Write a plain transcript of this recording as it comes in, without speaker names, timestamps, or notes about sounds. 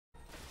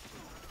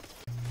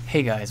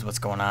Hey guys, what's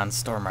going on?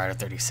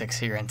 StormRider36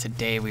 here, and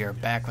today we are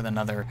back with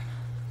another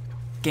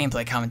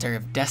gameplay commentary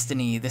of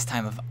Destiny, this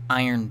time of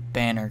Iron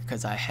Banner,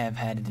 because I have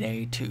had a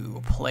day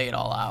to play it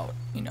all out,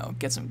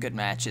 get some good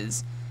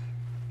matches,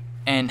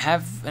 and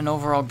have an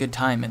overall good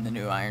time in the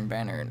new Iron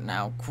Banner.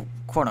 Now,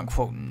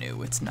 quote-unquote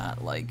new, it's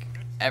not like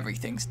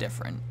everything's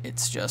different,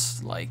 it's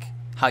just like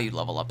how you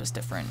level up is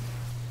different,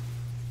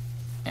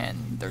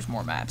 and there's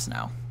more maps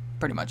now,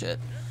 pretty much it.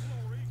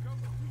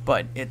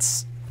 But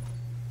it's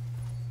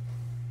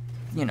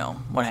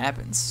what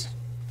happens,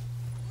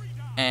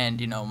 and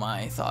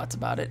my thoughts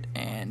about it,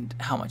 and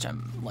how much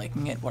I'm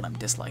liking it, what I'm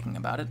disliking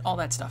about it, all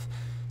that stuff.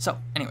 So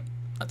anyway,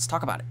 let's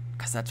talk about it,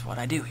 because that's what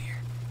I do here.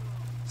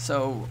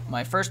 So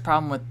my first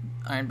problem with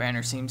Iron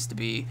Banner seems to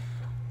be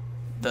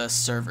the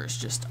servers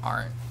just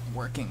aren't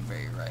working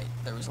very right.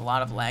 There was a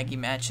lot of laggy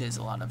matches,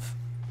 a lot of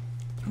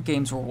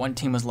games where one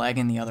team was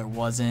lagging, the other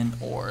wasn't,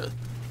 or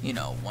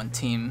one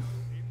team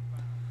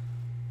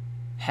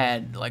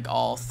had like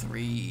all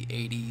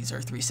 380s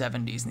or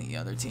 370s and the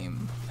other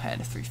team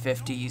had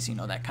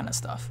 350s, that kind of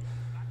stuff.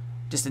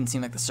 Just didn't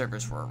seem like the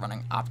servers were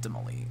running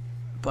optimally,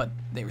 but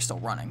they were still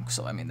running,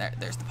 so I mean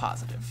there's the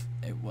positive.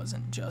 It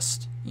wasn't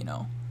just,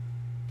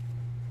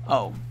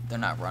 oh, they're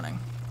not running.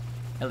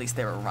 At least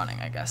they were running,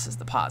 I guess, is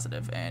the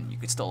positive, and you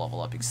could still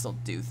level up, you could still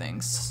do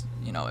things.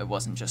 It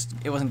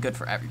wasn't good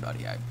for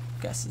everybody, I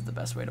guess is the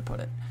best way to put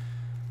it.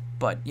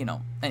 But,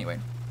 anyway,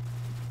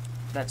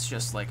 that's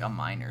just like a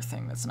minor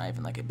thing. That's not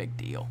even like a big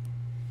deal.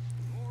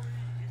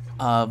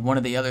 One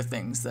of the other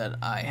things that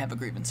I have a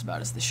grievance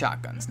about is the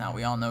shotguns. Now,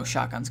 we all know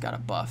shotguns got a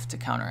buff to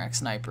counteract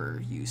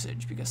sniper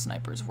usage, because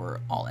snipers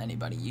were all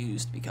anybody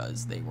used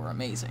because they were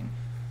amazing.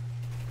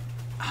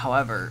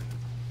 However,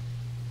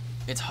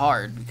 it's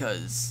hard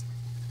because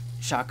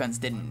shotguns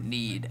didn't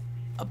need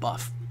a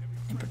buff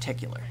in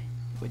particular,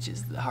 which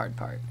is the hard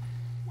part.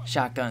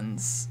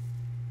 Shotguns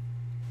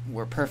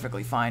were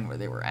perfectly fine where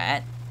they were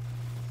at,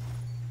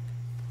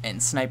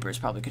 and snipers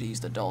probably could have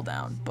used a dull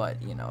down, but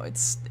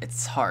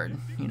it's hard.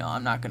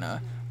 I'm not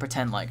gonna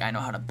pretend like I know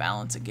how to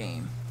balance a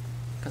game,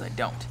 because I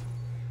don't.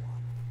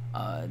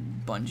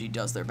 Bungie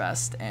does their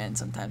best, and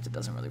sometimes it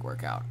doesn't really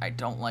work out. I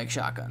don't like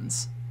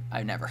shotguns.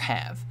 I never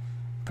have.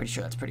 Pretty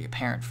sure that's pretty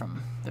apparent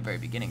from the very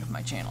beginning of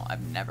my channel.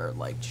 I've never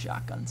liked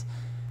shotguns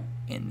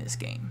in this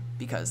game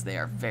because they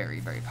are very,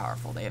 very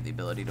powerful. They have the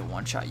ability to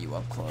one-shot you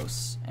up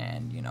close,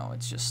 and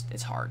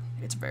it's hard.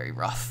 It's very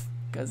rough,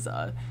 because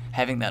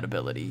having that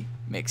ability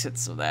makes it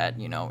so that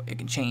it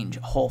can change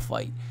a whole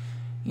fight.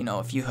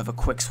 If you have a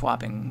quick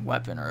swapping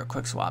weapon or a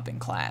quick swapping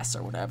class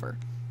or whatever,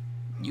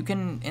 you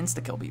can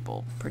insta-kill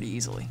people pretty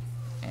easily,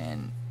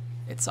 and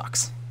it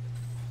sucks.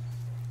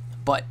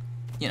 But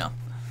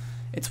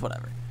it's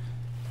whatever.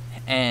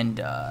 And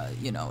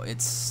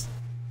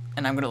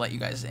and I'm gonna let you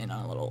guys in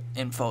on a little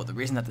info. The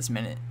reason that this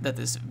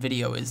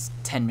video is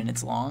 10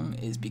 minutes long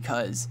is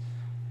because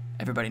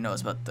everybody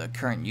knows about the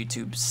current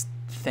YouTube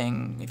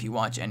thing. If you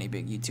watch any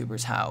big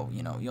YouTubers, how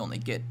you only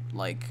get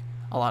like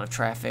a lot of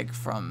traffic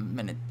from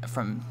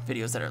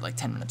videos that are like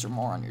 10 minutes or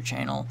more on your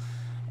channel,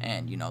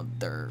 and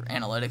their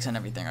analytics and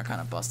everything are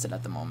kind of busted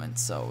at the moment.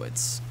 So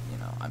it's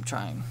I'm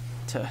trying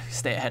to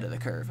stay ahead of the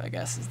curve, I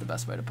guess is the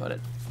best way to put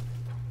it.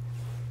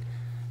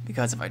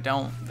 Because if I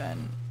don't,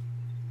 then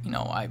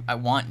I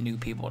want new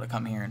people to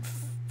come here and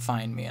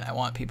find me, and I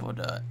want people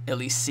to at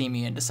least see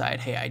me and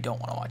decide, hey, I don't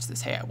want to watch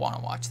this, hey, I want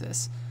to watch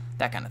this,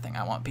 that kind of thing.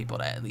 I want people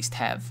to at least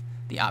have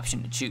the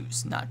option to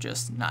choose, not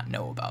just not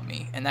know about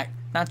me. And that,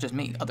 not just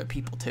me, other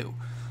people too.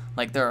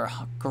 Like, there are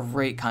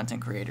great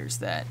content creators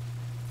that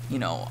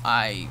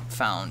I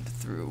found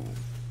through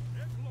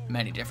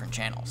many different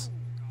channels,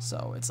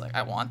 so it's like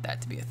I want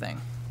that to be a thing.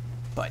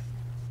 But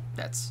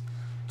that's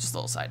just a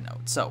little side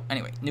note. So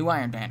anyway, new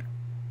Iron Banner,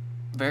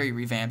 very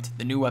revamped.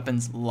 The new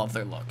weapons, love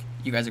their look.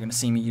 You guys are gonna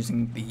see me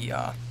using the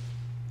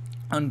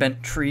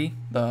unbent tree,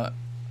 the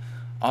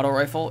auto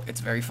rifle.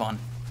 It's very fun,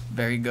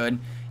 very good.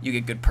 You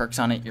get good perks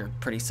on it, you're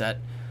pretty set.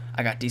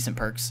 I got decent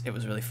perks, it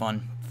was really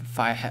fun.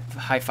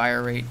 High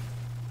fire rate,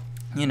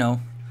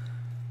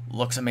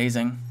 looks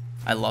amazing.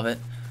 I love it.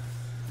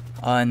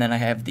 And then I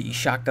have the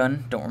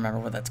shotgun, don't remember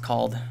what that's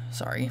called,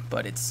 sorry,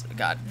 but it's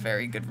got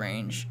very good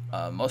range.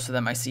 Most of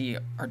them I see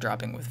are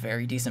dropping with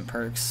very decent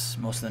perks,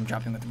 most of them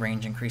dropping with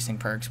range increasing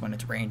perks when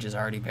its range is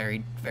already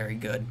very, very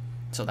good,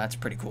 so that's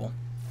pretty cool.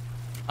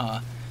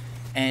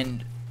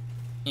 And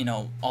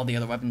all the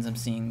other weapons I'm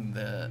seeing,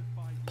 the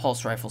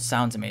pulse rifle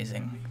sounds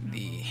amazing,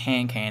 the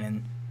hand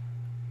cannon,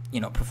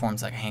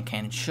 performs like a hand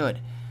cannon should.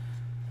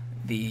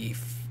 The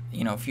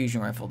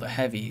fusion rifle, the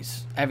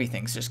heavies,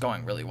 everything's just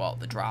going really well.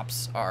 The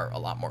drops are a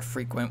lot more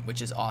frequent,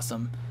 which is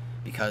awesome,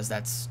 because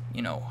that's,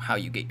 how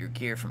you get your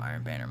gear from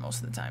Iron Banner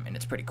most of the time, and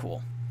it's pretty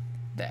cool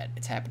that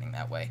it's happening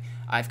that way.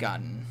 I've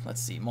gotten,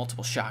 let's see,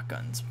 multiple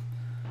shotguns,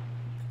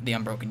 the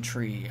unbroken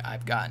tree.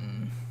 I've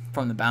gotten,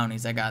 from the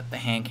bounties, I got the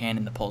hand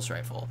cannon, the pulse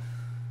rifle.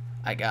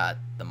 I got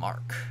the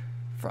mark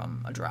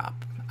from a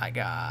drop. I've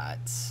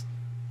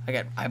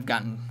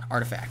gotten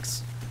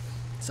artifacts.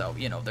 So,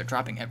 you know, they're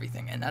dropping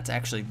everything, and that's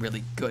actually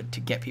really good to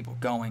get people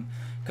going,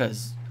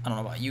 because I don't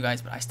know about you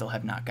guys, but I still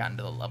have not gotten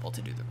to the level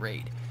to do the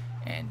raid,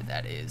 and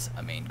that is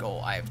a main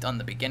goal. I've done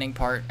the beginning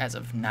part. As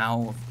of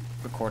now,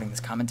 recording this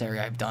commentary,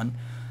 I've done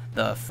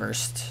the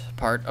first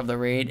part of the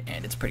raid,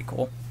 and it's pretty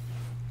cool.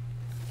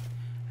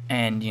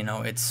 And, you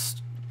know,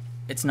 it's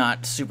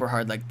not super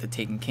hard like the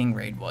Taken King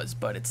raid was,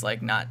 but it's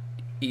like not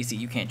easy.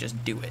 You can't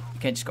just do it. You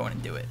can't just go in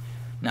and do it.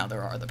 Now,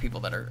 there are the people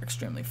that are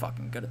extremely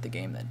fucking good at the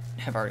game that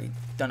have already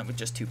done it with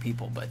just 2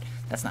 people, but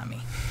that's not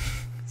me.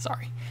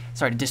 Sorry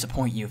to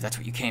disappoint you if that's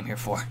what you came here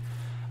for.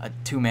 A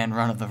 2-man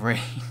run of the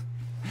raid.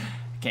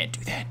 Can't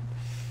do that.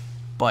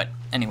 But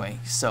anyway,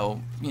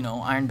 so, you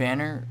know, Iron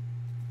Banner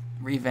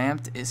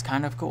revamped is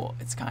kind of cool.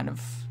 It's kind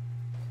of,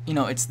 you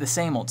know, it's the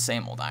same old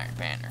Iron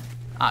Banner,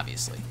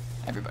 obviously.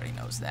 Everybody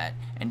knows that.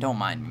 And don't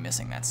mind me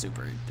missing that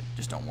super,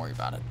 just don't worry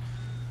about it.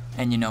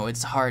 And, you know,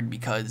 it's hard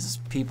because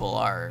people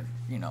are,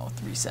 you know,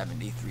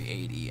 370,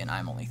 380, and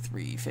I'm only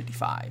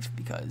 355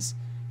 because,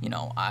 you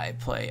know, I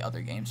play other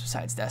games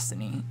besides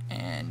Destiny,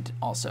 and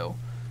also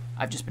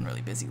I've just been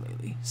really busy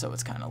lately, so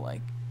it's kind of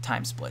like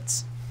time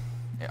splits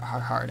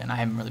are hard, and I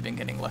haven't really been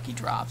getting lucky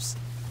drops.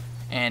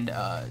 And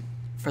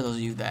for those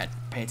of you that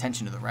pay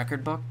attention to the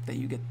record book that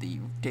you get the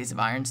Days of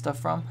Iron stuff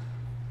from,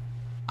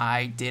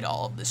 I did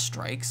all of the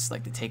strikes,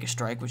 like the take a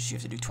strike, which you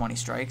have to do 20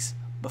 strikes,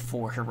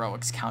 before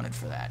heroics counted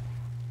for that.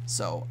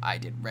 So I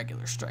did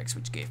regular strikes,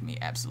 which gave me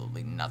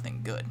absolutely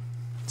nothing good.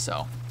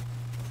 So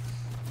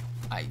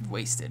I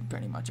wasted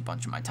pretty much a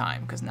bunch of my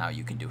time, because now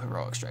you can do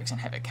heroic strikes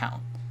and have it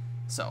count.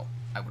 So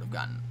I would have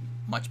gotten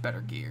much better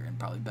gear and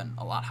probably been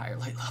a lot higher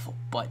late level,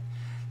 but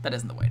that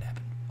isn't the way it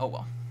happened. Oh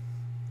well.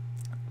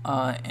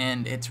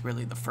 And it's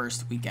really the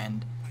first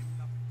weekend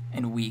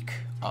and week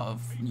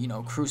of, you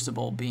know,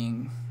 Crucible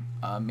being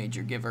a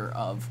major giver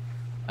of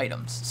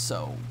items.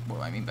 So what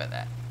do I mean by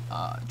that?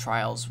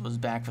 Trials was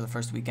back for the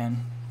first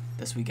weekend,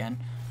 this weekend,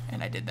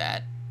 and I did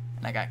that,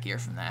 and I got gear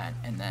from that.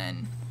 And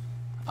then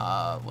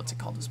what's it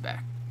called was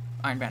back.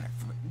 Iron Banner.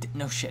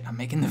 No shit, I'm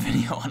making the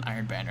video on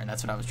Iron Banner, and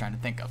that's what I was trying to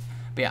think of.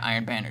 But yeah,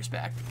 Iron Banner's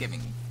back,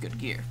 giving good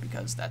gear,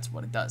 because that's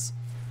what it does.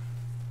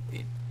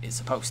 It is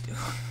supposed to.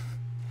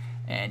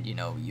 And, you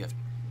know,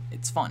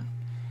 it's fun.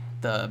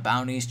 The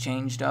bounties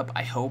changed up,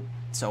 I hope.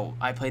 So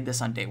I played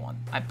this on day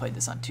 1. I played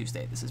this on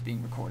Tuesday. This is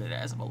being recorded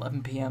as of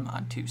 11 p.m.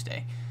 on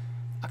Tuesday,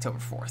 October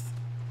 4th.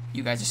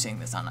 You guys are seeing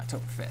this on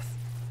October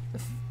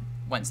 5th,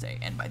 Wednesday,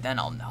 and by then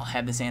I'll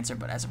have this answer,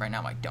 but as of right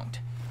now, I don't.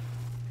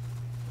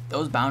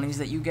 Those bounties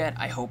that you get,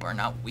 I hope, are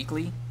not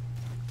weekly,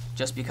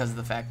 just because of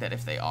the fact that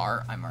if they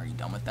are, I'm already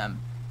done with them,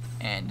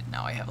 and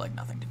now I have, like,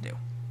 nothing to do.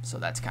 So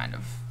that's kind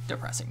of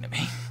depressing to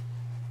me,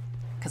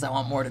 because I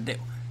want more to do.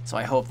 So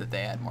I hope that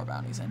they add more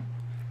bounties in,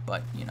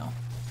 but, you know,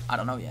 I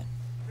don't know yet.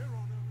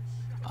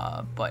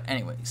 But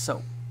anyway,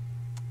 so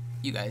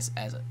you guys,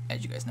 as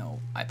you guys know,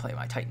 I play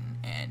my Titan,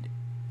 and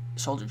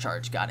Shoulder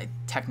Charge got a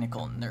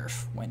technical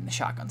nerf when the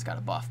shotguns got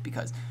a buff,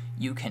 because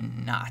you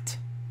cannot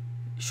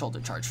shoulder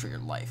charge for your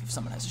life. If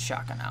someone has a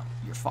shotgun out,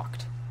 you're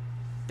fucked.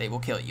 They will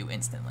kill you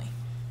instantly,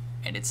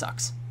 and it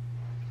sucks,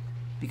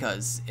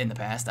 because in the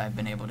past I've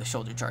been able to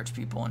shoulder charge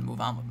people and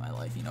move on with my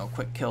life, you know,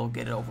 quick kill,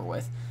 get it over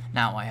with.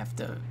 Now I have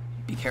to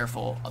be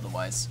careful,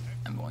 otherwise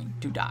I'm going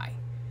to die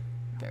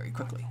very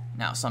quickly.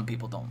 Now, some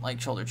people don't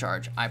like shoulder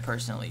charge. I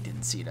personally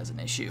didn't see it as an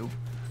issue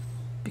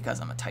because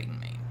I'm a Titan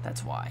main.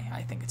 That's why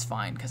I think it's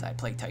fine, because I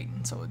play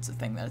Titan, so it's a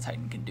thing that a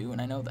Titan can do,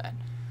 and I know that,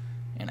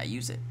 and I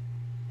use it.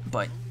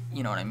 But,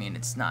 you know what I mean,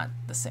 it's not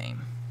the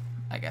same,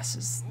 I guess,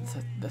 is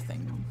the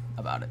thing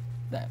about it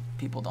that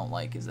people don't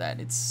like, is that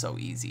it's so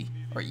easy,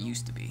 or it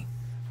used to be.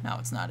 Now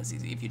it's not as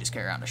easy. If you just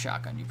carry around a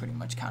shotgun, you pretty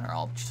much counter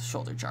all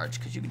shoulder charge,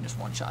 because you can just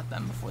one-shot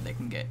them before they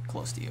can get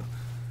close to you.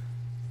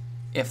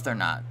 If you're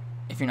not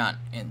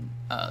in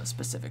a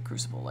specific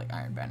Crucible like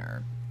Iron Banner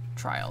or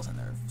Trials, and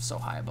they're so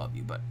high above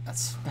you, but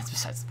that's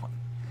besides the point.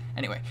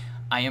 Anyway,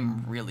 I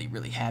am really,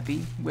 really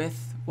happy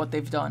with what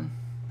they've done.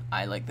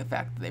 I like the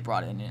fact that they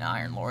brought in an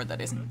Iron Lord that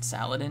isn't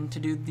Saladin to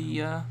do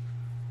the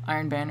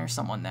Iron Banner,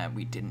 someone that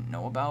we didn't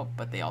know about,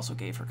 but they also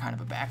gave her kind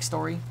of a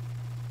backstory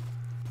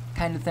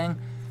kind of thing.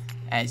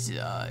 As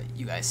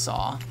you guys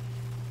saw,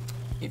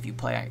 if you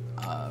play,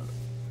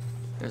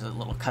 there's a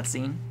little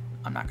cutscene.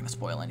 I'm not going to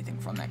spoil anything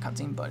from that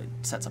cutscene, but it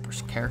sets up her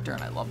character,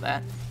 and I love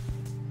that.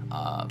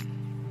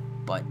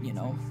 But, you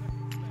know,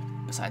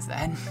 besides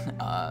that,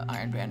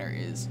 Iron Banner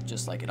is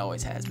just like it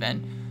always has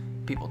been.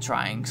 People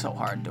trying so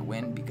hard to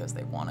win because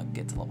they want to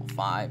get to level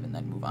 5 and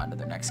then move on to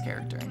their next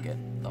character and get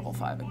level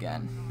 5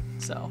 again.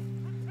 So,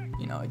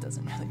 you know, it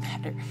doesn't really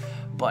matter.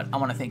 But I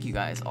want to thank you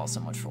guys all so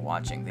much for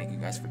watching. Thank you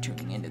guys for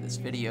tuning into this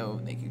video.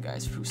 Thank you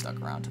guys who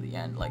stuck around to the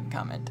end. Like and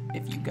comment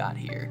if you got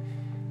here.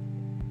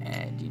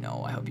 And, you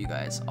know, I hope you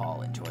guys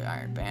all enjoy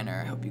Iron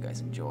Banner. I hope you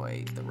guys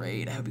enjoy the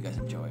raid. I hope you guys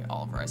enjoy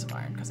all of Rise of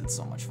Iron, because it's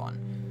so much fun.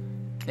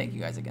 Thank you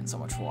guys again so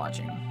much for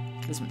watching.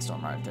 This has been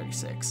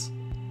StormRider36.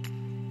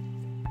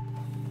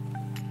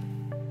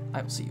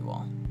 I will see you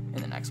all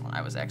in the next one.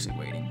 I was actually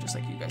waiting, just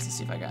like you guys, to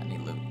see if I got any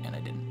loot, and I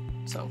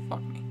didn't. So,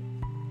 fuck me.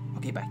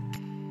 Okay, bye.